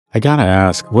I gotta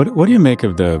ask, what do you make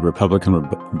of the Republican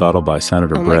rebuttal by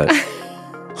Senator Oh my Britt?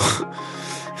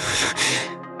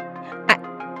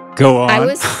 God. Go I on.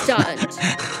 was stunned.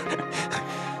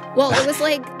 Well, it was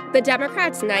like the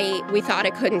Democrats' night. We thought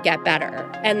it couldn't get better.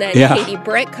 And then Yeah. Katie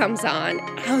Britt comes on.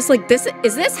 I was like, is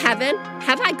this heaven?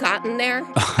 Have I gotten there?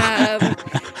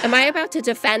 Am I about to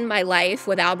defend my life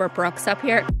with Albert Brooks up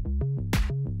here?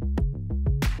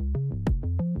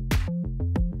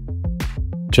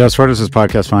 Jess, where does this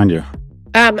podcast find you?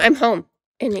 I'm home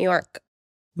in New York.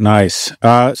 Nice.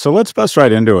 So let's bust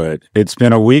right into it. It's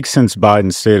been a week since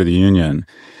Biden's State of the Union.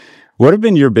 What have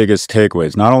been your biggest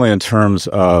takeaways, not only in terms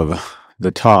of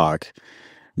the talk,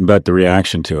 but the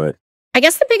reaction to it? I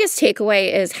guess the biggest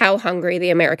takeaway is how hungry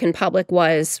the American public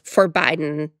was for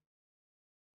Biden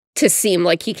to seem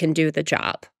like he can do the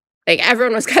job. Like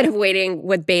everyone was kind of waiting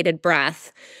with bated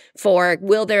breath for,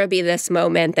 will there be this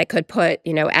moment that could put,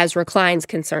 Ezra Klein's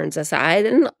concerns aside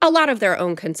and a lot of their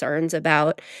own concerns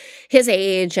about his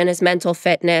age and his mental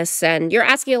fitness. And you're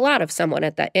asking a lot of someone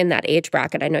in that age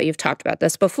bracket. I know you've talked about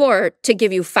this before, to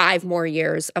give you 5 more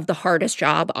years of the hardest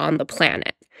job on the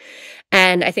planet.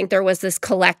 And I think there was this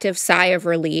collective sigh of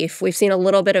relief. We've seen a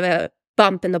little bit of a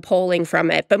bump in the polling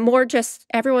from it, but more just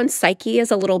everyone's psyche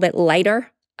is a little bit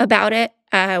lighter about it.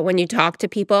 When you talk to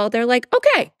people, they're like,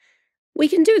 okay, we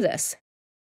can do this.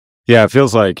 Yeah, it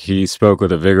feels like he spoke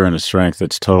with a vigor and a strength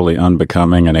that's totally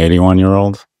unbecoming an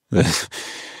 81-year-old.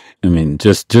 I mean,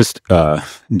 just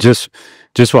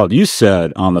while you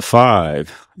said on the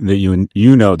 5 that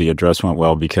you know the address went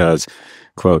well because,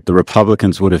 quote, the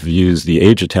Republicans would have used the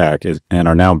age attack and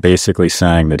are now basically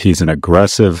saying that he's an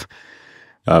aggressive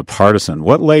partisan.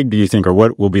 What leg do you think, or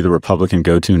what will be the Republican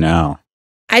go-to now?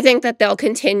 I think that they'll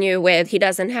continue with he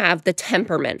doesn't have the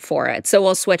temperament for it. So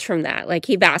we'll switch from that. Like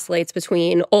he vacillates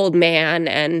between old man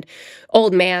and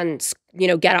old man's,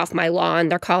 get off my lawn.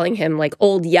 They're calling him like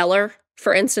old yeller,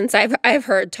 for instance. I've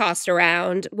heard tossed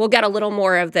around. We'll get a little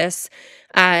more of this.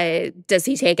 Does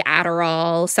he take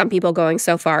Adderall? Some people going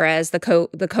so far as the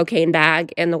cocaine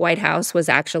bag in the White House was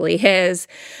actually his.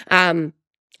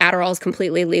 Adderall is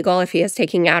completely legal if he is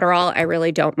taking Adderall. I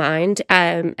really don't mind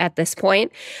at this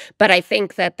point. But I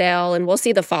think that we'll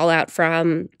see the fallout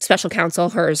from Special Counsel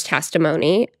Hur's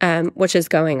testimony, which is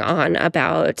going on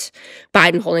about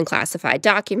Biden holding classified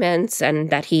documents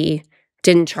and that he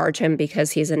didn't charge him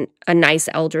because he's a nice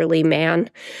elderly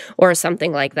man or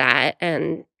something like that.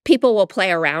 And people will play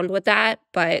around with that,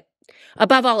 but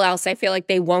above all else, I feel like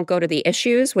they won't go to the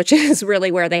issues, which is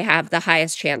really where they have the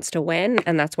highest chance to win.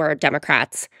 And that's where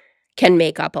Democrats can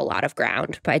make up a lot of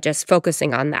ground by just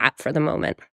focusing on that for the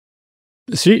moment.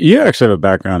 So you actually have a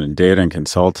background in data and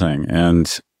consulting,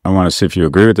 and I want to see if you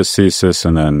agree with this thesis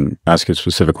and then ask you a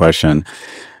specific question.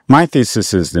 My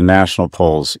thesis is the national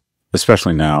polls,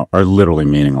 especially now, are literally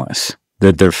meaningless.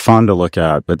 That they're fun to look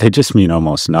at, but they just mean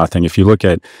almost nothing. If you look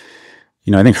at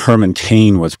I think Herman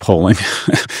Cain was polling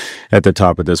at the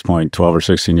top at this point 12 or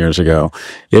 16 years ago.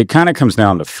 It kind of comes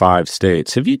down to 5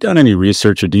 states. Have you done any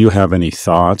research or do you have any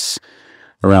thoughts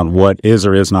around what is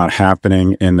or is not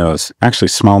happening in those actually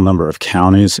small number of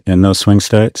counties in those swing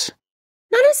states?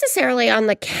 Not necessarily on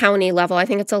the county level. I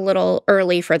think it's a little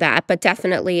early for that, but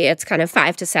definitely it's kind of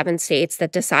 5 to 7 states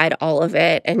that decide all of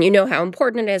it. And you know how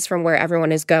important it is from where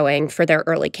everyone is going for their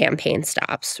early campaign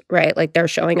stops, right? Like they're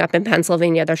showing up in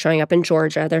Pennsylvania, they're showing up in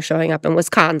Georgia, they're showing up in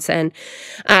Wisconsin.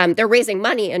 They're raising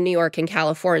money in New York and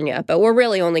California, but we're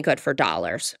really only good for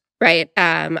dollars. Right.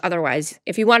 Otherwise,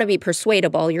 if you want to be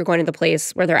persuadable, you're going to the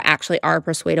place where there actually are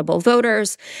persuadable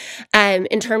voters.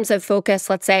 In terms of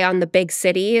focus, let's say on the big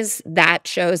cities, that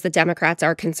shows the Democrats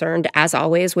are concerned, as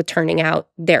always, with turning out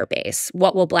their base.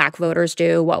 What will Black voters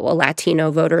do? What will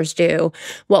Latino voters do?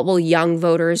 What will young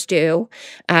voters do?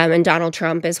 And Donald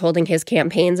Trump is holding his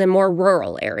campaigns in more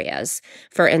rural areas,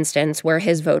 for instance, where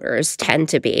his voters tend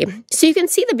to be. So you can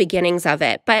see the beginnings of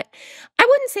it. But I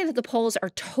wouldn't say that the polls are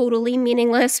totally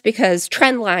meaningless because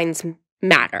trend lines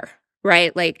matter,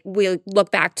 right? Like we look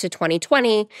back to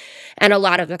 2020 and a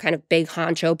lot of the kind of big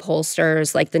honcho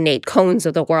pollsters like the Nate Cohns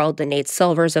of the world, the Nate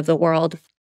Silvers of the world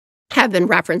have been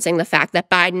referencing the fact that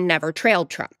Biden never trailed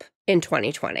Trump in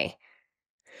 2020.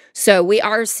 So we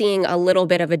are seeing a little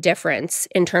bit of a difference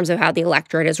in terms of how the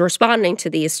electorate is responding to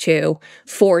these two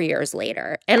 4 years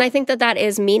later. And I think that that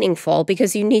is meaningful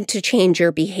because you need to change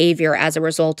your behavior as a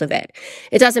result of it.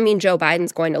 It doesn't mean Joe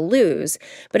Biden's going to lose,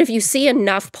 but if you see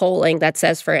enough polling that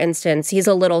says, for instance, he's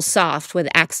a little soft with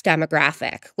X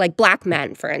demographic, like Black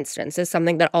men, for instance, is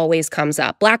something that always comes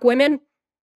up. Black women,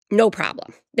 no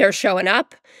problem. They're showing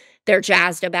up. They're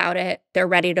jazzed about it. They're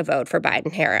ready to vote for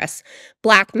Biden-Harris.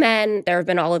 Black men, there have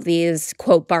been all of these,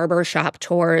 quote, barbershop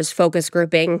tours, focus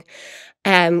grouping,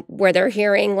 where they're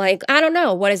hearing like, I don't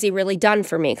know, what has he really done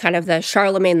for me? Kind of the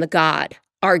Charlemagne the God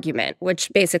argument, which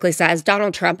basically says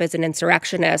Donald Trump is an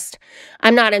insurrectionist.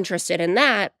 I'm not interested in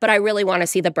that, but I really want to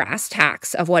see the brass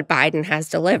tacks of what Biden has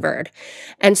delivered.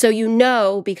 And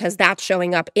so because that's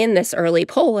showing up in this early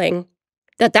polling,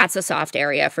 that's a soft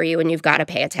area for you and you've got to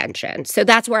pay attention. So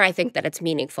that's where I think that it's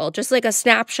meaningful. Just like a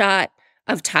snapshot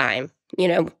of time,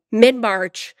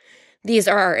 mid-March, these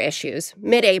are our issues.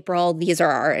 Mid-April, these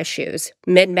are our issues.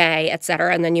 Mid-May, et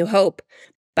cetera. And then you hope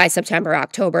by September,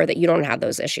 October that you don't have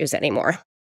those issues anymore.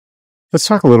 Let's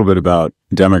talk a little bit about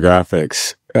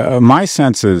demographics. My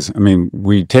sense is,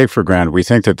 we take for granted, we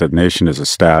think that the nation is a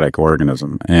static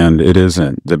organism, and it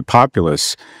isn't. The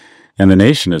populace and the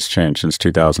nation has changed since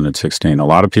 2016. A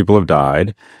lot of people have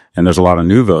died, and there's a lot of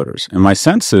new voters. And my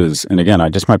sense is, and again, I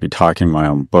just might be talking my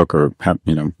own book or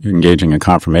engaging in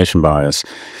confirmation bias,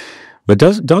 but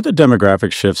don't the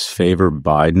demographic shifts favor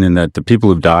Biden in that the people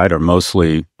who've died are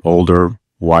mostly older,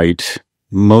 white,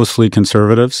 mostly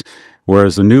conservatives,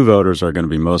 whereas the new voters are going to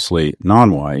be mostly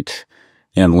non-white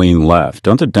and lean left?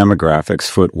 Don't the demographics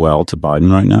foot well to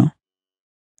Biden right now?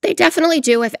 They definitely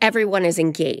do if everyone is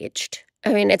engaged.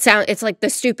 It's like the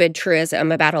stupid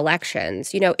truism about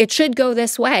elections. It should go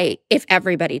this way if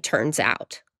everybody turns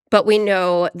out. But we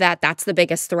know that that's the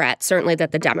biggest threat, certainly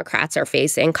that the Democrats are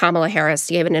facing. Kamala Harris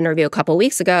gave an interview a couple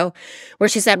weeks ago where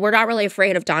she said, we're not really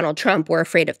afraid of Donald Trump, we're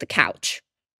afraid of the couch,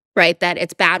 right? That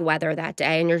it's bad weather that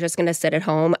day and you're just going to sit at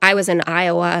home. I was in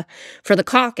Iowa for the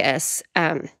caucus,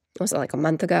 was it like a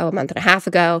month and a half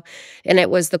ago, and it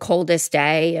was the coldest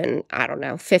day in,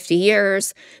 50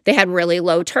 years. They had really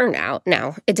low turnout.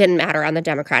 Now, it didn't matter on the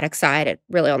Democratic side. It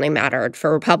really only mattered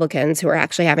for Republicans who were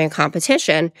actually having a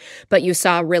competition, but you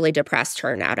saw really depressed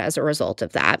turnout as a result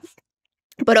of that.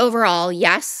 But overall,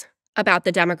 yes, about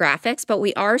the demographics, but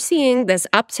we are seeing this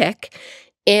uptick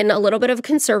in a little bit of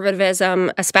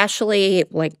conservatism, especially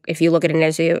like if you look at an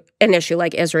issue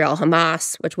like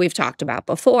Israel-Hamas, which we've talked about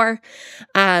before,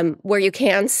 where you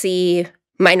can see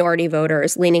minority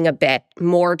voters leaning a bit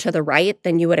more to the right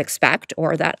than you would expect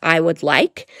or that I would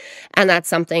like. And that's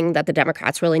something that the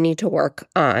Democrats really need to work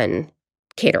on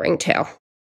catering to.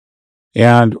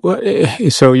 And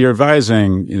so you're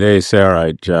advising, they say, all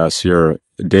right, Jess, you're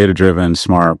data-driven,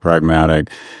 smart, pragmatic.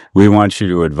 We want you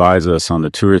to advise us on the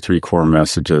 2 or 3 core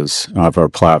messages of our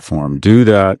platform. Do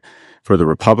that for the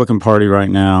Republican Party right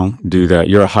now. Do that.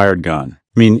 You're a hired gun.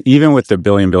 Even with the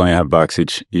billion and a half bucks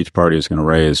each party is going to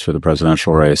raise for the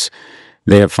presidential race,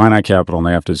 they have finite capital and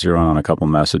they have to zero in on a couple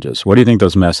messages. What do you think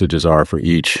those messages are for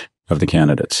each of the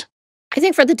candidates? I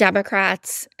think for the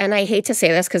Democrats, and I hate to say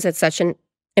this because it's such an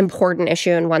important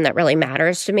issue and one that really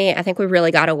matters to me, I think we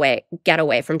really got to get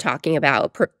away from talking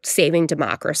about saving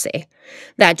democracy.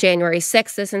 That January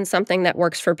 6th isn't something that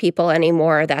works for people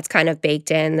anymore. That's kind of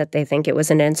baked in, that they think it was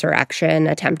an insurrection,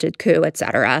 attempted coup, et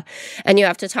cetera. And you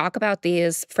have to talk about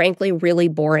these, frankly, really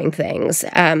boring things.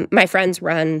 My friends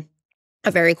run a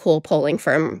very cool polling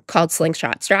firm called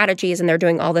Slingshot Strategies, and they're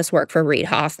doing all this work for Reid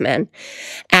Hoffman.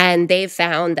 And they've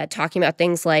found that talking about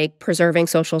things like preserving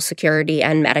Social Security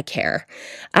and Medicare,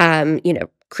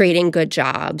 creating good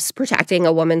jobs, protecting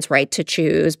a woman's right to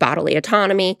choose, bodily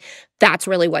autonomy, that's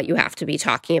really what you have to be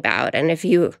talking about. And if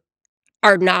you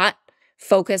are not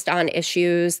focused on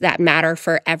issues that matter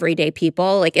for everyday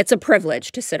people, like, it's a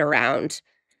privilege to sit around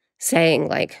saying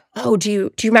like, oh, do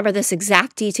you remember this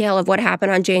exact detail of what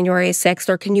happened on January 6th?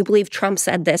 Or can you believe Trump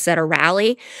said this at a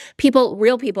rally?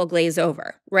 Real people glaze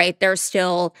over, right? They're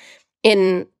still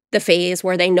in the phase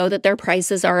where they know that their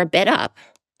prices are a bit up.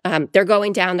 They're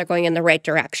going down, they're going in the right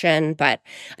direction. But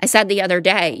I said the other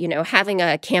day, having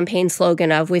a campaign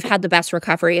slogan of we've had the best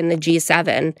recovery in the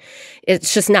G7,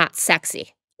 it's just not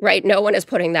sexy, right? No one is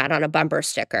putting that on a bumper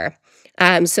sticker.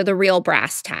 So the real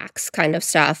brass tacks kind of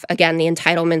stuff. Again, the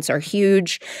entitlements are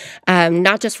huge,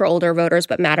 not just for older voters,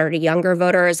 but matter to younger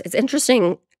voters. It's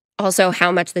interesting also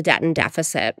how much the debt and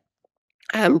deficit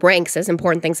ranks as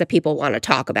important things that people want to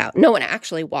talk about. No one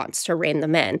actually wants to rein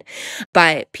them in,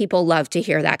 but people love to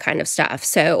hear that kind of stuff.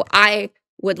 So I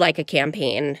would like a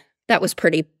campaign that was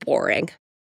pretty boring.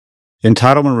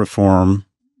 Entitlement reform,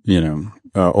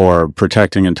 or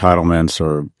protecting entitlements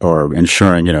or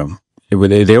ensuring,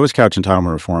 they always couch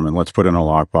entitlement reform and let's put it in a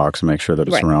lockbox and make sure that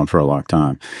it's around for a long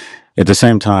time. At the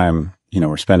same time,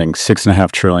 we're spending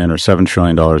 $6.5 trillion or $7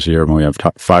 trillion a year when we have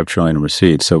 $5 trillion in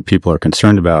receipts. So people are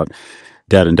concerned about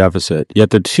debt and deficit. Yet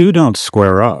the two don't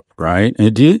square up, right?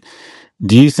 And do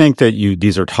you think that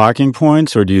these are talking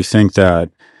points, or do you think that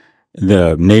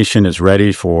the nation is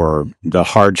ready for the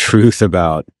hard truth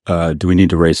about do we need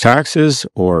to raise taxes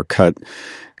or cut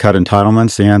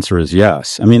entitlements? The answer is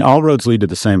yes. I mean, all roads lead to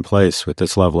the same place with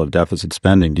this level of deficit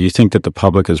spending. Do you think that the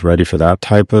public is ready for that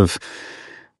type of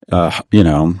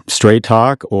straight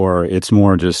talk, or it's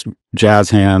more just jazz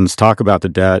hands, talk about the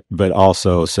debt, but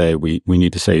also say we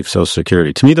need to save Social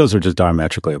Security? To me, those are just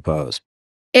diametrically opposed.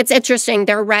 It's interesting.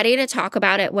 They're ready to talk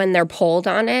about it when they're polled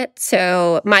on it.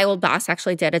 So my old boss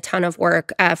actually did a ton of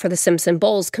work for the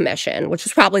Simpson-Bowles Commission, which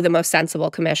was probably the most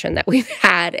sensible commission that we've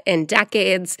had in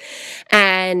decades.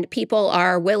 And people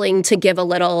are willing to give a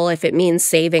little if it means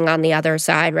saving on the other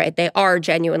side, right? They are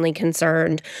genuinely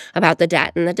concerned about the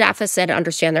debt and the deficit,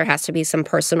 understand there has to be some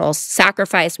personal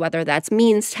sacrifice, whether that's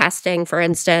means testing, for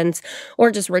instance,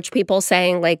 or just rich people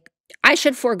saying, like, I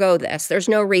should forego this. There's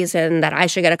no reason that I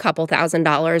should get a couple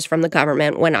 $1,000s from the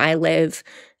government when I live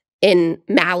in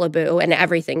Malibu and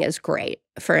everything is great,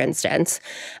 for instance.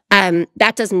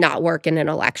 That does not work in an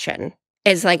election.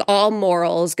 It's like all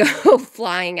morals go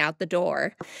flying out the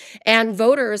door. And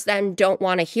voters then don't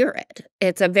want to hear it.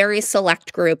 It's a very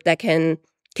select group that can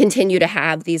continue to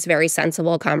have these very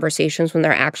sensible conversations when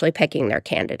they're actually picking their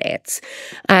candidates.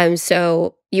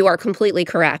 So you are completely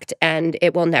correct, and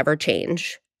it will never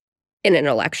change in an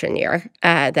election year,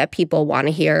 that people want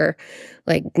to hear,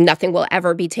 like, nothing will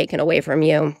ever be taken away from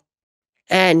you.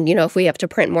 And, if we have to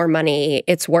print more money,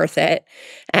 it's worth it.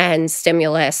 And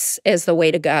stimulus is the way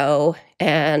to go.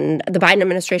 And the Biden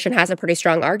administration has a pretty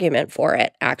strong argument for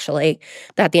it, actually,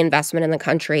 that the investment in the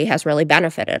country has really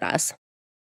benefited us.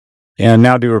 And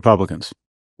now do Republicans.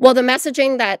 Well, the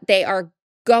messaging that they are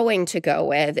going to go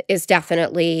with is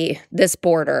definitely this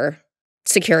border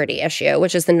security issue,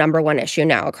 which is the number one issue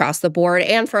now across the board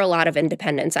and for a lot of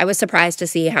independents. I was surprised to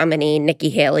see how many Nikki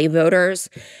Haley voters,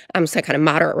 so kind of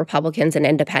moderate Republicans and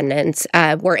independents,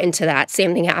 were into that.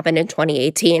 Same thing happened in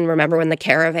 2018. Remember when the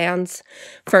caravans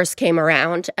first came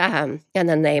around, and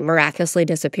then they miraculously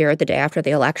disappeared the day after the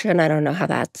election. I don't know how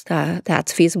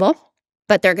that's feasible,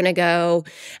 but they're going to go,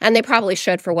 and they probably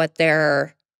should for what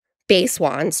their base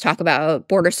wants, talk about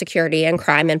border security and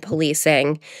crime and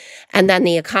policing, and then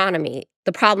the economy.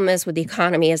 The problem is with the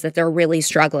economy is that they're really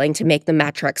struggling to make the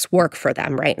metrics work for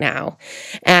them right now.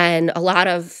 And a lot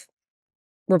of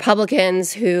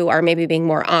Republicans who are maybe being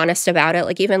more honest about it,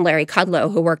 like even Larry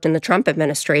Kudlow, who worked in the Trump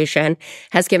administration,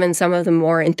 has given some of the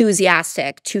more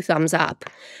enthusiastic 2 thumbs up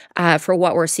for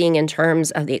what we're seeing in terms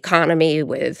of the economy,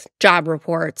 with job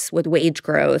reports, with wage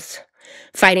growth,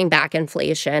 fighting back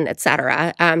inflation, et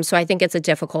cetera. So I think it's a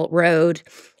difficult road.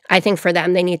 I think for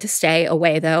them, they need to stay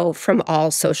away, though, from all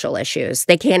social issues.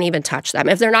 They can't even touch them.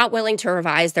 If they're not willing to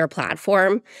revise their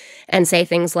platform and say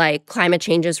things like climate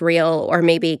change is real, or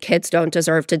maybe kids don't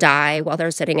deserve to die while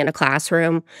they're sitting in a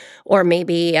classroom, or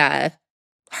maybe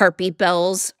heartbeat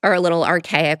bills are a little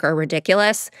archaic or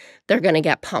ridiculous, they're going to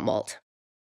get pummeled.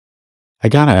 I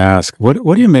got to ask, what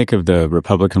do you make of the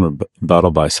Republican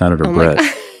rebuttal by Senator Britt?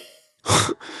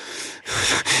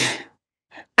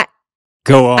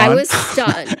 Go on. I was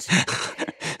stunned.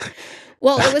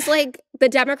 Well, it was like the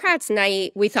Democrats'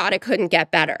 night. We thought it couldn't get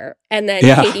better. And then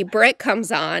Katie Britt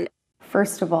comes on.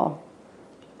 First of all,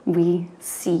 we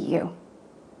see you.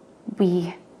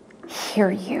 We hear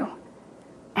you.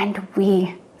 And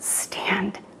we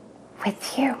stand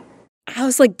with you. I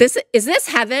was like, is this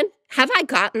heaven? Have I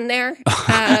gotten there?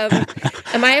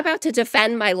 Am I about to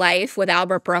defend my life with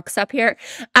Albert Brooks up here?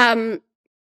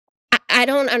 I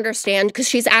don't understand, because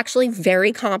she's actually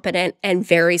very competent and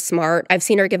very smart. I've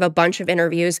seen her give a bunch of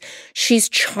interviews. She's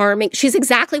charming. She's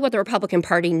exactly what the Republican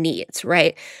Party needs,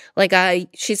 right? Like,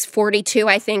 she's 42,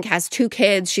 I think, has 2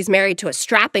 kids. She's married to a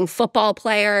strapping football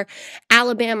player,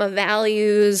 Alabama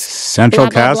values. Central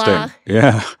blah, blah, casting. Blah.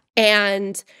 Yeah.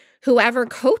 And whoever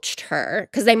coached her,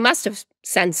 because they must have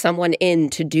sent someone in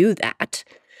to do that,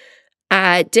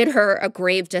 did her a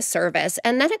grave disservice.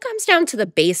 And then it comes down to the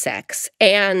basics.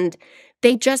 And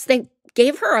they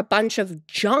gave her a bunch of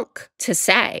junk to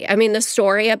say. I mean, the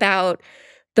story about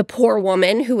the poor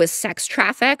woman who was sex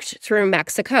trafficked through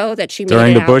Mexico that she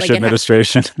during made the Bush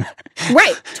administration.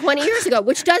 Right, 20 years ago,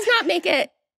 which does not make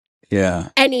it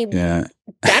any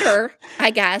better, I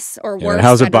guess, or worse.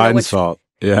 How's it Biden's fault?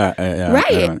 Yeah.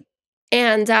 Right.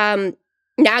 And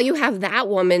now you have that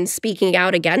woman speaking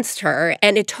out against her,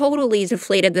 and it totally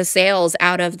deflated the sails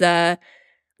out of the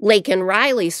Laken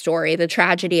Riley story, the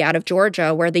tragedy out of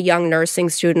Georgia, where the young nursing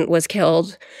student was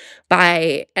killed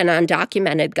by an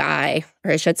undocumented guy,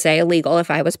 or I should say illegal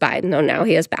if I was Biden, though now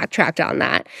he has backtracked on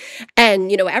that.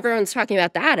 And, everyone's talking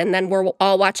about that. And then we're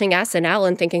all watching SNL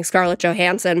and thinking Scarlett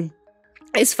Johansson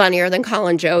is funnier than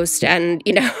Colin Jost. And,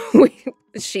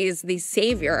 she's the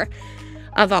savior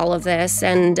of all of this.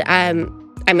 And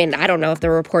I don't know if the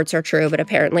reports are true, but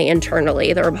apparently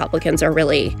internally the Republicans are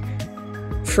really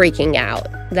freaking out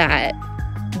that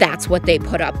that's what they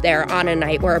put up there on a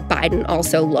night where Biden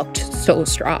also looked so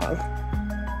strong.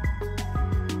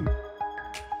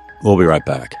 We'll be right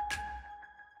back.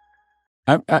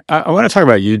 I want to talk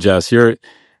about you, Jess.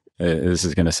 This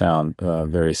is going to sound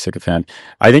very sycophant.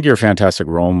 I think you're a fantastic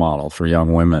role model for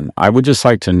young women. I would just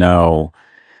like to know,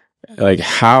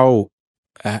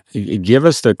 give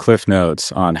us the cliff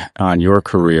notes on your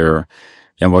career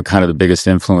and what kind of the biggest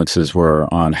influences were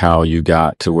on how you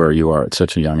got to where you are at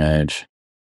such a young age.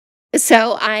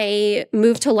 So I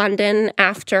moved to London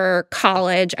after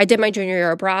college. I did my junior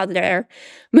year abroad there,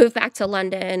 moved back to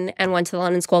London and went to the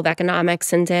London School of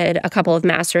Economics and did a couple of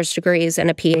master's degrees and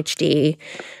a PhD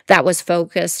that was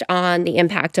focused on the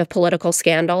impact of political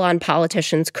scandal on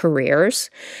politicians' careers.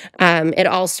 It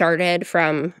all started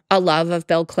from a love of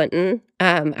Bill Clinton.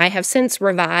 I have since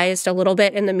revised a little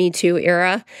bit in the Me Too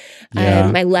era,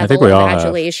 my level of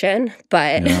adulation,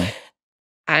 but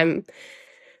I'm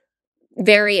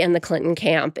very in the Clinton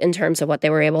camp in terms of what they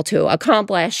were able to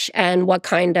accomplish and what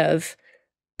kind of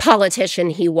politician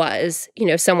he was,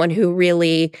 someone who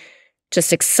really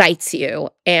just excites you.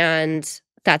 And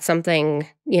that's something,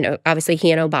 obviously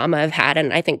he and Obama have had.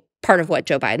 And I think part of what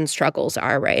Joe Biden's struggles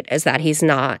are, right, is that he's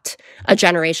not a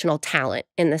generational talent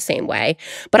in the same way.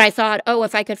 But I thought,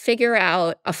 if I could figure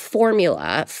out a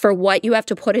formula for what you have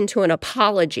to put into an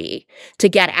apology to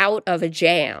get out of a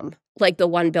jam like the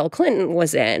one Bill Clinton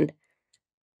was in,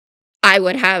 I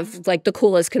would have the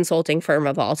coolest consulting firm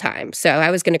of all time. So I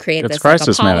was going to create this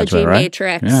crisis apology right?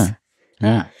 matrix.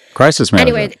 Yeah. Crisis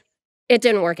management. Anyway, it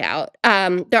didn't work out.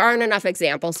 There aren't enough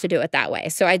examples to do it that way.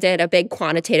 So I did a big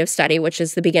quantitative study, which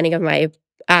is the beginning of my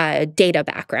data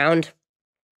background,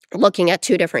 looking at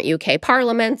 2 different UK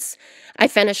parliaments. I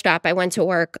finished up. I went to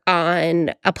work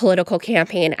on a political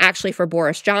campaign actually for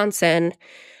Boris Johnson.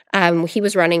 He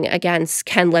was running against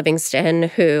Ken Livingstone,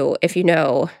 who, if you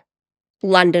know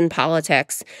London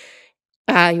politics,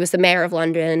 he was the mayor of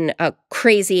London, a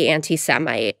crazy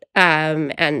anti-Semite.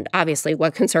 And obviously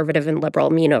what conservative and liberal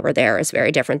mean over there is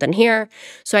very different than here.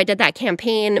 So I did that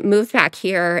campaign, moved back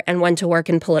here, and went to work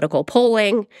in political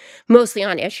polling, mostly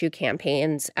on issue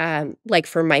campaigns, like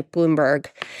for Mike Bloomberg.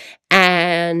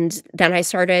 And then I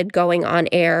started going on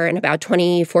air in about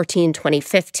 2014,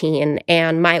 2015.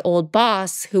 And my old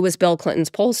boss, who was Bill Clinton's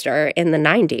pollster in the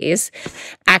 90s,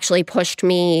 actually pushed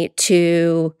me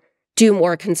to do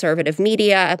more conservative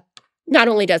media. Not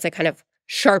only does it kind of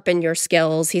sharpen your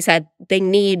skills, he said they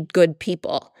need good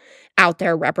people out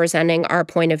there representing our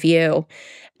point of view.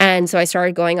 And so I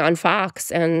started going on Fox,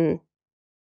 and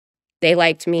they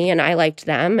liked me and I liked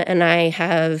them. And I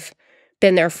have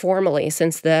been there formally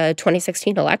since the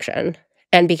 2016 election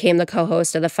and became the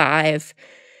co-host of The Five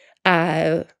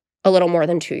a little more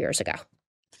than 2 years ago.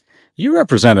 You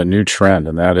represent a new trend,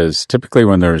 and that is typically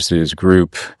when there's these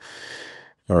group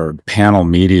or panel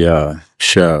media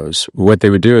shows, what they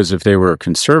would do is if they were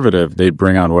conservative, they'd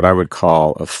bring on what I would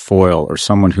call a foil or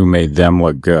someone who made them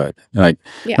look good.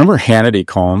 Remember Hannity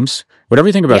Combs? Whatever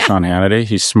you think about Sean Hannity,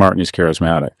 he's smart and he's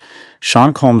charismatic.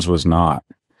 Sean Combs was not.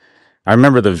 I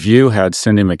remember The View had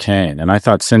Cindy McCain, and I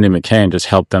thought Cindy McCain just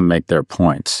helped them make their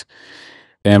points.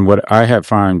 And what I have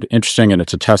found interesting, and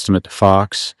it's a testament to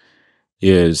Fox,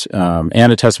 is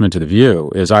and a testament to The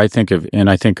View, is I think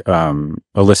Alyssa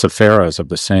Farah is of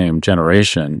the same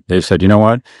generation. They've said, you know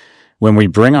what? When we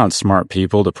bring on smart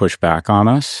people to push back on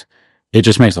us, it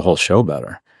just makes the whole show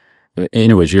better.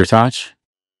 Anyways, your thoughts?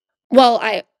 Well,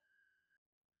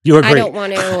 you agree. I don't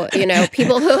want to,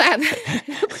 people who have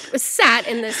sat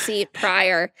in this seat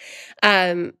prior,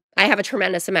 I have a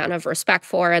tremendous amount of respect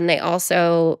for, and they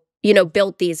also,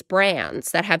 built these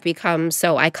brands that have become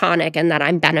so iconic and that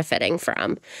I'm benefiting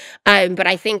from. But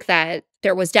I think that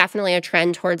there was definitely a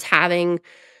trend towards having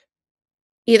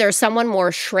either someone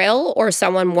more shrill or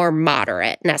someone more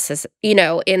moderate,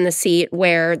 in the seat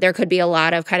where there could be a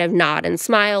lot of kind of nod and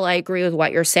smile, I agree with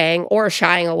what you're saying, or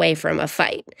shying away from a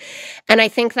fight. And I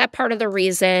think that part of the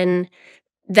reason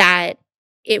that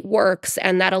it works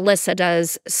and that Alyssa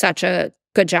does such a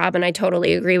good job, and I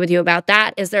totally agree with you about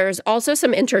that, is there's also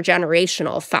some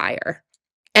intergenerational fire.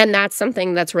 And that's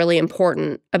something that's really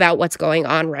important about what's going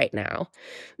on right now,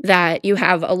 that you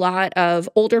have a lot of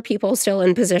older people still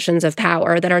in positions of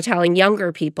power that are telling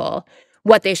younger people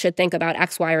what they should think about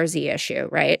X, Y, or Z issue,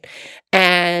 right?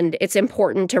 And it's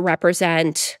important to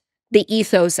represent the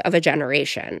ethos of a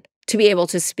generation, to be able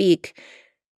to speak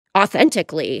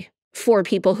authentically for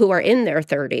people who are in their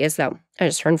 30s, though I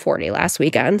just turned 40 last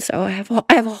weekend, so I have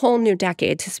a whole new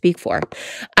decade to speak for.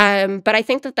 But I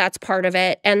think that that's part of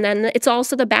it. And then it's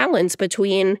also the balance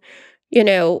between,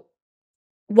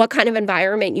 what kind of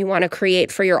environment you want to create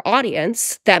for your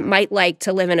audience that might like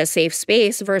to live in a safe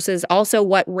space versus also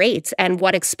what rates and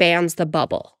what expands the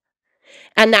bubble.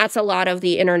 And that's a lot of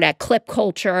the internet clip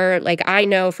culture. Like I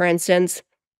know, for instance,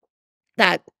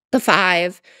 that The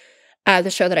Five, the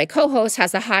show that I co-host,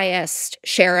 has the highest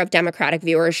share of Democratic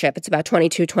viewership. It's about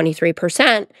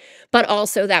 23%, but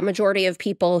also that majority of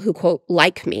people who, quote,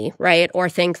 like me, right, or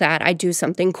think that I do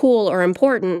something cool or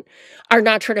important are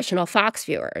not traditional Fox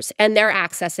viewers. And they're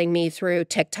accessing me through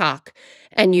TikTok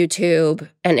and YouTube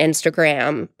and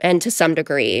Instagram and to some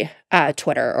degree,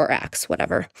 Twitter or X,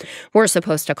 whatever we're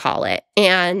supposed to call it.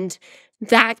 And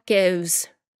that gives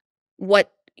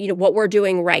what we're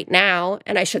doing right now,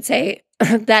 and I should say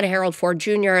that Harold Ford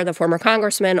Jr., the former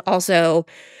congressman, also,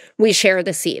 we share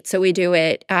the seat. So we do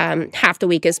it half the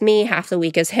week is me, half the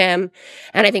week is him.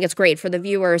 And I think it's great for the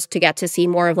viewers to get to see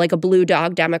more of like a blue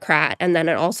dog Democrat and then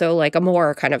also like a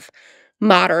more kind of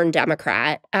modern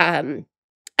Democrat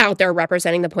out there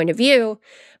representing the point of view.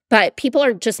 But people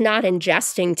are just not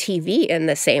ingesting TV in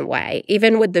the same way.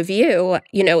 Even with The View,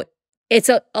 it's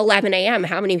 11 a.m.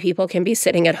 How many people can be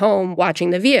sitting at home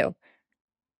watching The View?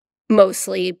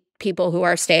 Mostly people who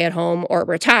are stay-at-home or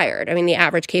retired. I mean, the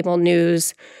average cable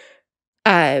news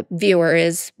viewer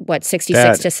is,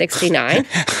 66 to 69?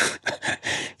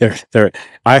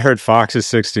 I heard Fox is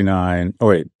 69. Oh,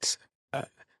 wait.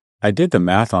 I did the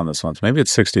math on this once. Maybe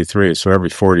it's 63. So every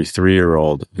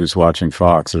 43-year-old who's watching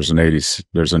Fox, there's an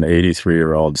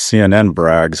 83-year-old. CNN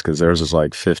brags because theirs is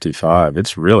like 55. It's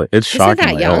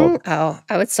shockingly that young? old. Oh,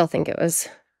 I would still think it was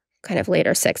kind of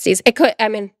later 60s.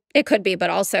 It could be, but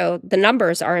also the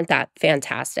numbers aren't that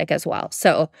fantastic as well.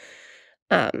 So,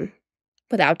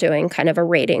 without doing kind of a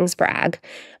ratings brag,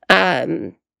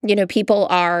 people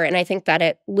are, and I think that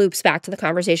it loops back to the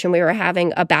conversation we were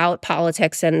having about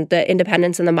politics and the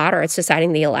independents and the moderates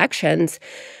deciding the elections.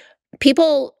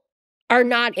 People are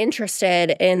not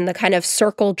interested in the kind of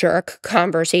circle jerk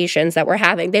conversations that we're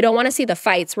having. They don't want to see the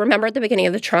fights. Remember at the beginning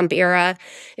of the Trump era,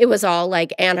 it was all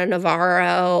like Anna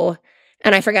Navarro,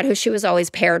 and I forget who she was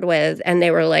always paired with, and they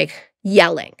were like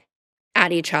yelling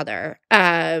at each other.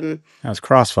 That was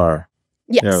Crossfire.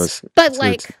 Yes, but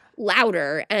like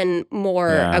louder and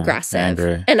more aggressive.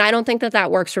 Angry. And I don't think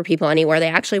that works for people anywhere. They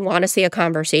actually want to see a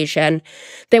conversation.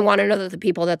 They want to know that the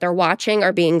people that they're watching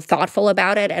are being thoughtful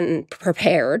about it and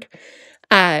prepared.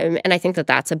 And I think that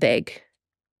that's a big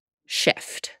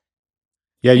shift.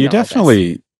 Yeah, you and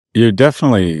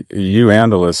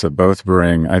Alyssa both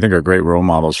bring, I think, are great role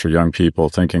models for young people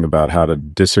thinking about how to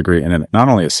disagree in not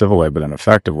only a civil way, but an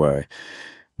effective way.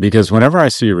 Because whenever I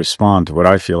see you respond to what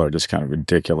I feel are just kind of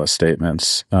ridiculous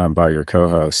statements by your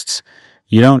co-hosts,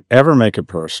 you don't ever make it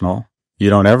personal. You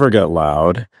don't ever get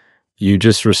loud. You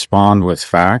just respond with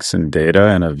facts and data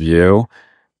and a view.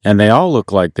 And they all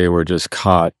look like they were just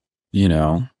caught,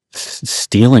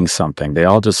 stealing something. They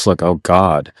all just look, oh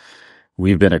God,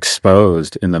 we've been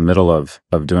exposed in the middle of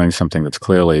doing something that's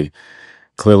clearly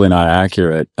not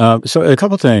accurate. So a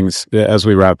couple things as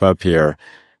we wrap up here.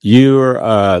 You're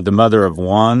the mother of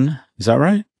one, is that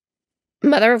right?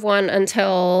 Mother of one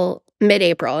until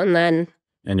mid-April, and then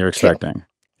and you're expecting. Two.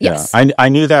 Yes. Yeah. I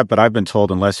knew that, but I've been told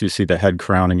unless you see the head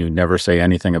crowning, you never say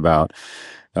anything about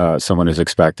someone who's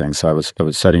expecting. So I was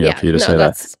setting you up for you to say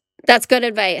that. That's good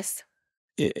advice.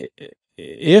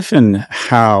 If and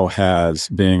how has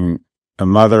being a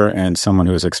mother and someone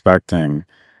who is expecting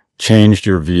changed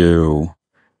your view,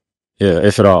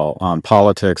 if at all, on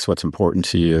politics, what's important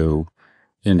to you,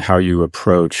 in how you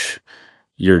approach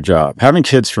your job? Having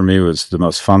kids for me was the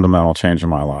most fundamental change in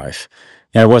my life.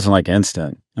 And it wasn't like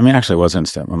instant. I mean, actually it was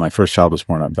instant. When my first child was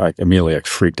born, I immediately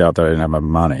freaked out that I didn't have my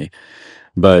money.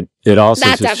 But it also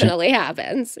that definitely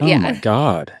happens. Oh my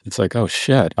God. It's like, oh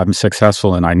shit, I'm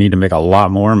successful and I need to make a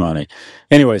lot more money.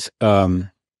 Anyways,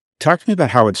 talk to me about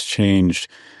how it's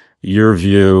changed your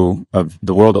view of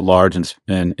the world at large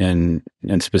and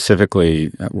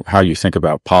specifically how you think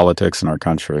about politics in our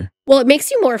country. Well, it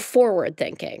makes you more forward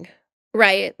thinking,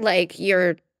 right? Like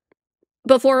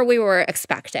before we were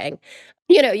expecting,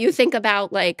 you think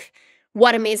about like,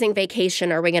 what amazing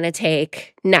vacation are we going to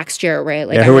take next year, right?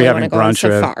 Like, who are we having brunch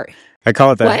with? I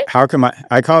call it that. What?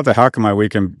 How can my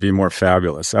weekend be more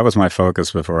fabulous? That was my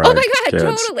focus before. Oh my God, kids.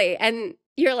 Totally. And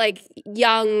you're like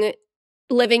young,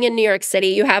 living in New York City.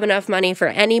 You have enough money for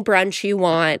any brunch you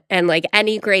want and like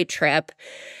any great trip.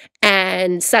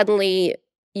 And suddenly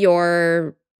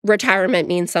your retirement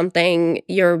means something.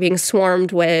 You're being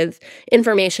swarmed with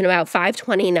information about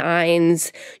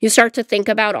 529s. You start to think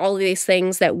about all of these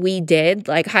things that we did,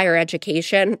 like higher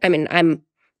education. I mean, I'm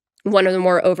one of the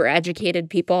more overeducated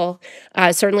people,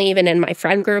 certainly even in my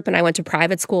friend group. And I went to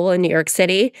private school in New York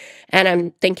City. And I'm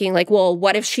thinking like, well,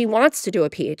 what if she wants to do a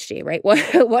PhD, right?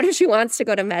 What if she wants to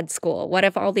go to med school? What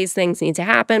if all these things need to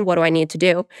happen? What do I need to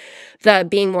do? The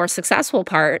being more successful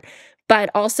part, but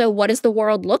also what does the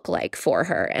world look like for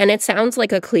her? And it sounds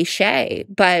like a cliche,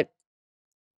 but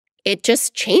it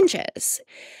just changes.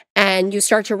 And you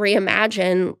start to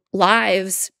reimagine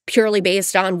lives purely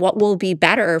based on what will be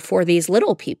better for these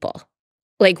little people.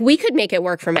 Like, we could make it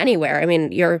work from anywhere. I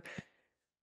mean,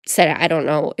 I don't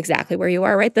know exactly where you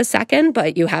are right this second,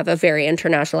 but you have a very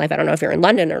international life. I don't know if you're in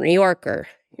London or New York, or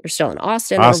you're still in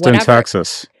Austin or whatever.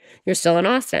 Texas. You're still in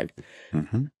Austin.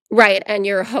 Mm-hmm. Right. And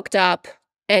you're hooked up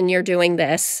and you're doing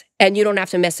this and you don't have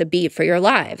to miss a beat for your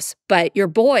lives. But your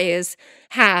boys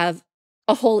have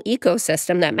a whole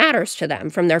ecosystem that matters to them,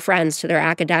 from their friends to their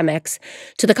academics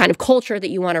to the kind of culture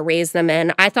that you want to raise them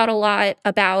in. I thought a lot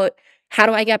about, how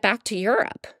do I get back to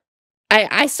Europe?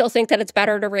 I still think that it's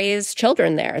better to raise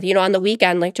children there. You know, on the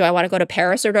weekend, like, do I want to go to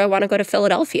Paris or do I want to go to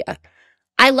Philadelphia?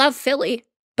 I love Philly,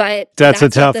 but that's a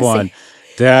tough one.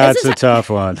 That's a tough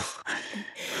one.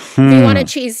 If you want a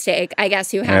cheesesteak, I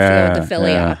guess you have to go with the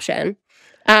Philly option.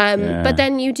 But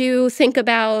then you do think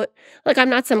about, like, I'm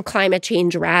not some climate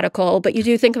change radical, but you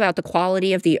do think about the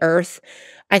quality of the earth.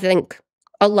 I think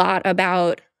a lot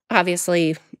about,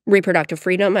 obviously, reproductive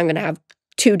freedom. I'm going to have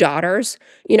 2 daughters.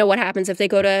 You know, what happens if they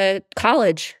go to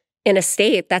college in a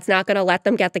state that's not going to let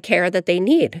them get the care that they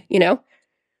need? You know,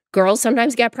 girls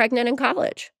sometimes get pregnant in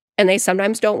college and they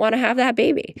sometimes don't want to have that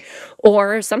baby,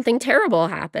 or something terrible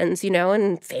happens, you know,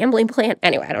 and family plan.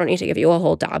 Anyway, I don't need to give you a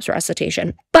whole Dobbs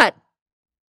recitation, but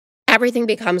everything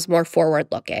becomes more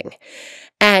forward-looking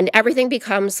and everything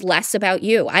becomes less about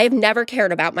you. I have never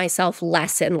cared about myself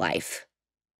less in life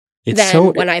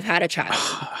than when I've had a child.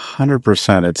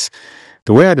 100%. It's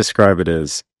the way I describe it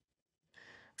is,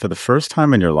 for the first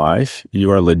time in your life, you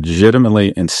are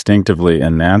legitimately, instinctively,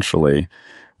 and naturally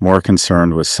more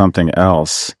concerned with something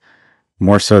else,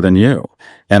 more so than you.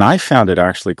 And I found it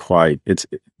actually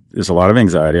there's a lot of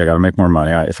anxiety. I got to make more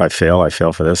money. If I fail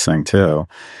for this thing too.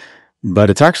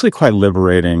 But it's actually quite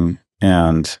liberating,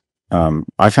 and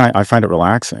I find it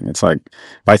relaxing. It's like,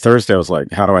 by Thursday, I was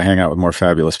like, how do I hang out with more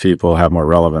fabulous people, have more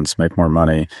relevance, make more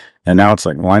money? And now it's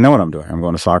like, well, I know what I'm doing. I'm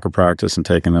going to soccer practice and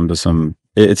taking them to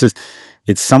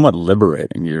it's somewhat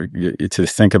liberating. You to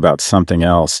think about something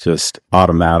else just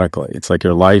automatically. It's like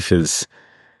your life is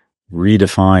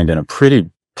redefined in a pretty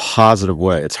positive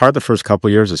way. It's hard the first couple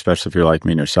of years, especially if you're like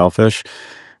me and you're selfish.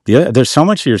 There's so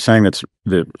much you're saying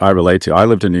that I relate to. I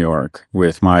lived in New York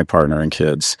with my partner and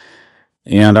kids.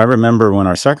 And I remember when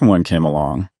our second one came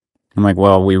along, I'm like,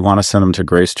 well, we want to send them to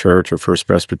Grace Church or First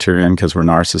Presbyterian because we're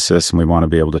narcissists and we want to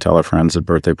be able to tell our friends at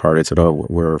birthday parties that, oh,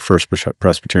 we're a First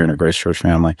Presbyterian or Grace Church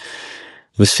family.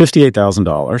 It was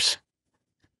 $58,000.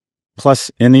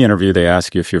 Plus, in the interview, they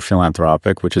ask you if you're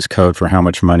philanthropic, which is code for how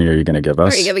much money are you going to give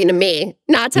us? Are you giving to me,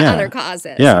 not to other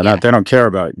causes? Yeah. They don't care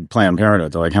about Planned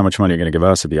Parenthood. They're like, how much money are you going to give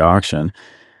us at the auction?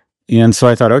 And so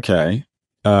I thought, okay,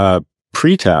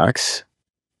 pre-tax,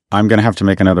 I'm going to have to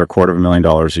make another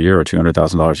 $250,000 a year or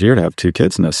 $200,000 a year to have 2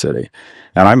 kids in this city.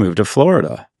 And I moved to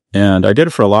Florida. And I did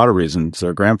it for a lot of reasons.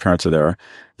 Their grandparents are there.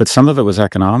 But some of it was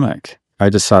economic. I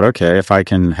just thought, okay, if I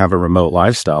can have a remote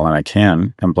lifestyle,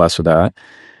 and I'm blessed with that,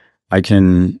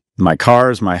 my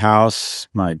cars, my house,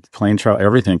 my plane travel,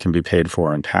 everything can be paid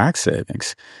for in tax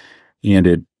savings.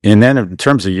 And then in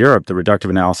terms of Europe, the reductive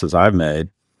analysis I've made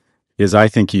is I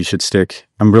think you should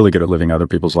I'm really good at living other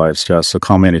people's lives, Jess, so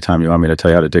call me anytime you want me to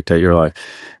tell you how to dictate your life.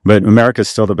 But America is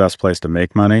still the best place to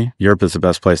make money. Europe is the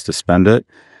best place to spend it.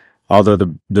 Although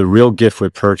the real gift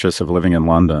with purchase of living in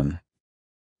London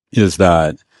is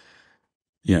that,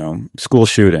 you know, school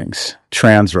shootings,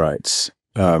 trans rights,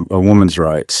 a woman's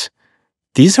rights,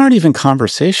 these aren't even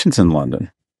conversations in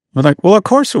London. We're like, well, of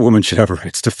course a woman should have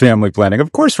rights to family planning.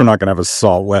 Of course we're not going to have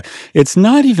assault. It's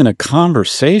not even a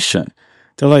conversation.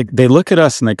 They're like, they look at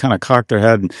us and they kind of cock their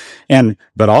head.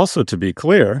 But also, to be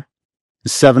clear,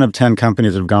 7 of 10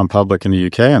 companies that have gone public in the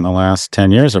UK in the last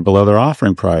 10 years are below their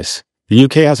offering price. The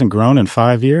UK hasn't grown in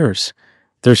 5 years.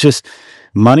 There's just,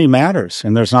 money matters,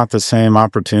 and there's not the same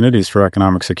opportunities for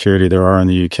economic security there are in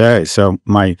the UK. So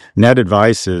my net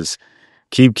advice is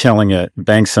keep killing it,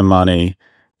 bank some money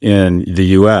in the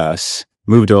US,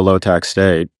 move to a low-tax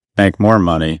state, bank more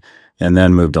money, and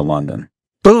then move to London.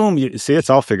 Boom! You see, it's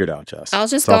all figured out, Jess. I'll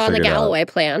just go on the Galloway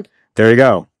plan. There you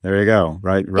go. There you go.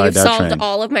 Right You've that solved train.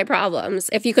 all of my problems.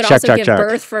 If you could Check, also check, give check.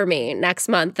 birth for me next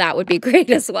month, that would be great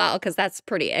as well, because that's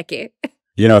pretty icky.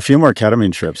 A few more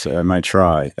ketamine trips I might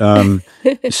try.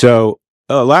 So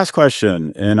last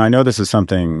question, and I know this is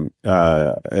something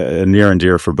near and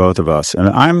dear for both of us, and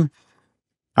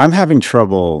I'm having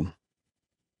trouble.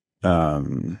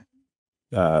 I'm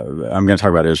going to talk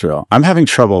about Israel. I'm having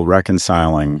trouble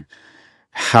reconciling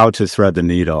how to thread the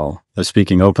needle of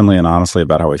speaking openly and honestly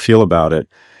about how I feel about it,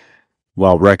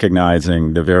 while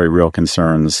recognizing the very real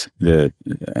concerns that,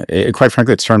 quite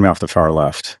frankly, it's turned me off the far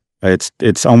left.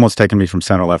 It's almost taken me from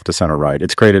center left to center right.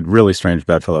 It's created really strange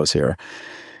bedfellows here.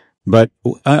 But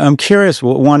I'm curious,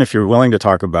 one, if you're willing to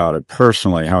talk about it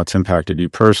personally, how it's impacted you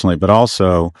personally, but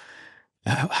also,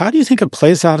 how do you think it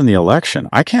plays out in the election?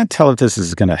 I can't tell if this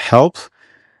is going to help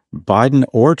Biden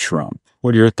or Trump.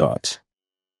 What are your thoughts?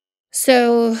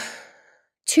 So,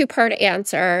 two-part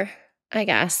answer, I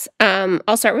guess.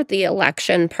 I'll start with the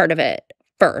election part of it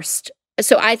first.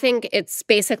 So I think it's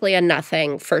basically a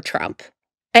nothing for Trump.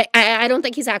 I don't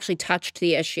think he's actually touched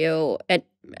the issue.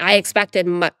 I expected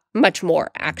much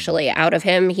more, actually, out of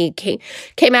him. He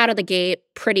came out of the gate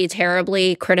pretty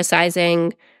terribly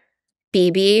criticizing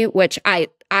Bibi, which I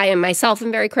am myself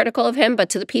am very critical of him, but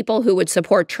to the people who would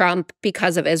support Trump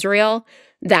because of Israel,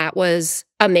 that was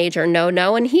a major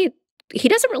no-no, and he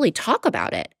doesn't really talk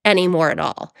about it anymore at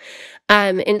all.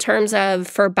 In terms of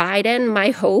for Biden,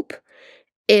 my hope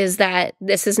is that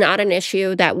this is not an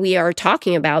issue that we are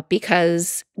talking about,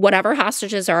 because whatever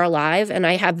hostages are alive, and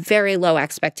I have very low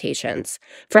expectations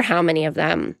for how many of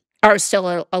them are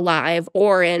still alive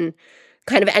or in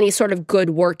kind of any sort of good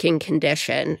working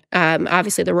condition.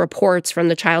 Obviously, the reports from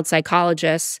the child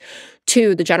psychologists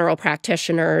to the general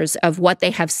practitioners of what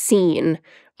they have seen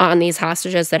on these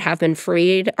hostages that have been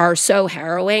freed are so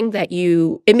harrowing that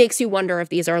it makes you wonder if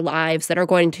these are lives that are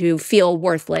going to feel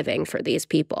worth living for these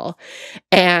people.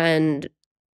 And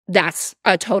that's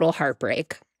a total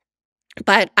heartbreak.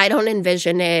 But I don't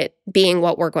envision it being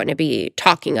what we're going to be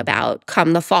talking about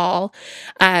come the fall.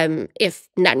 If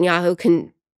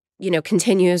Netanyahu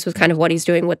continues with kind of what he's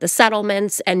doing with the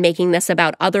settlements and making this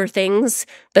about other things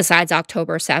besides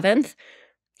October 7th,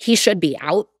 he should be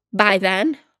out by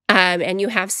then. And you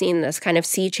have seen this kind of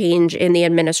sea change in the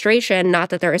administration, not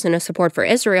that there isn't a support for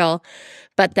Israel,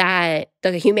 but that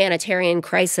the humanitarian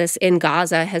crisis in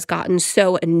Gaza has gotten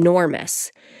so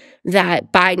enormous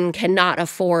that Biden cannot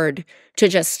afford to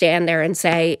just stand there and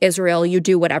say, Israel, you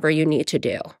do whatever you need to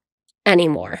do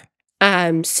anymore.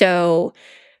 So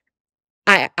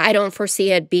I don't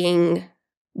foresee it being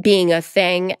a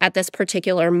thing at this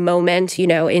particular moment.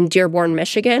 In Dearborn,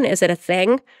 Michigan, is it a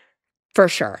thing? For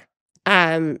sure.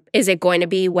 Is it going to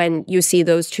be when you see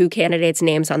those two candidates'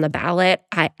 names on the ballot?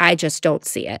 I just don't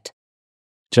see it.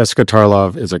 Jessica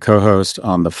Tarlov is a co-host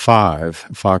on The Five,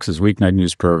 Fox's weeknight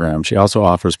news program. She also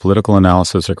offers political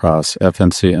analysis across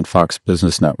FNC and Fox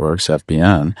Business Network's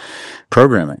FBN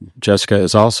programming. Jessica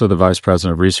is also the Vice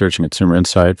President of Research and Consumer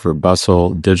Insight for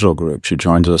Bustle Digital Group. She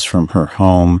joins us from her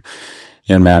home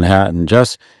in Manhattan.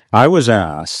 Jess, I was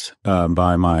asked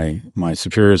by my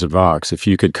superiors at Vox if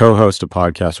you could co-host a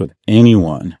podcast with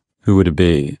anyone, who would it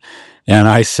be? And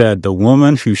I said, the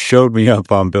woman who showed me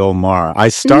up on Bill Maher. I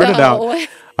started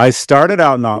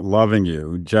out not loving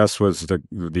you. Jess was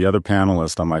the other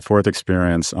panelist on my fourth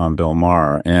experience on Bill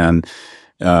Maher. And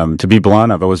to be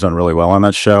blunt, I've always done really well on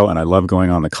that show, and I love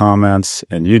going on the comments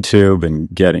and YouTube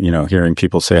and hearing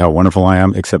people say how wonderful I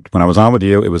am. Except when I was on with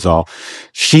you, it was all,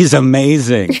 she's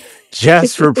amazing.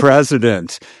 Jess for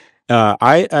president.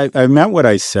 I meant what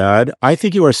I said. I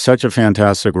think you are such a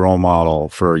fantastic role model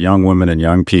for young women and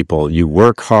young people. You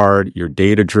work hard. You're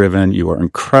data-driven. You are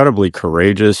incredibly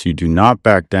courageous. You do not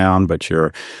back down, but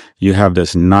you have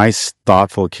this nice,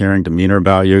 thoughtful, caring demeanor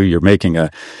about you. You're making a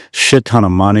shit ton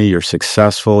of money. You're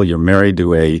successful. You're married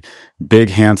to a big,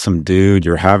 handsome dude.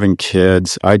 You're having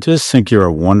kids. I just think you're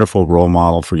a wonderful role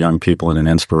model for young people and an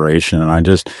inspiration.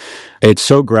 And it's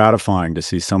so gratifying to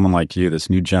see someone like you, this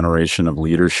new generation of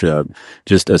leadership,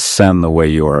 just ascend the way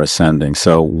you are ascending.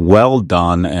 So well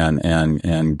done,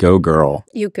 and go girl.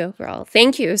 You go girl.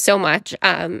 Thank you so much.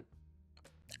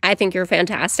 I think you're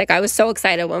fantastic. I was so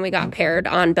excited when we got paired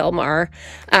on Bill Maher.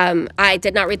 I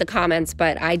did not read the comments,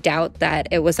 but I doubt that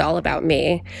it was all about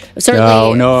me.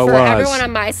 Certainly, no, for it was. Everyone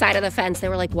on my side of the fence, they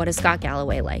were like, what is Scott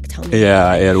Galloway like? Tell me.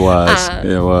 Yeah, it was.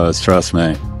 It was. Trust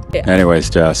me. Yeah. Anyways,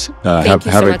 Jess, have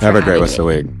a great rest of the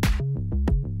week.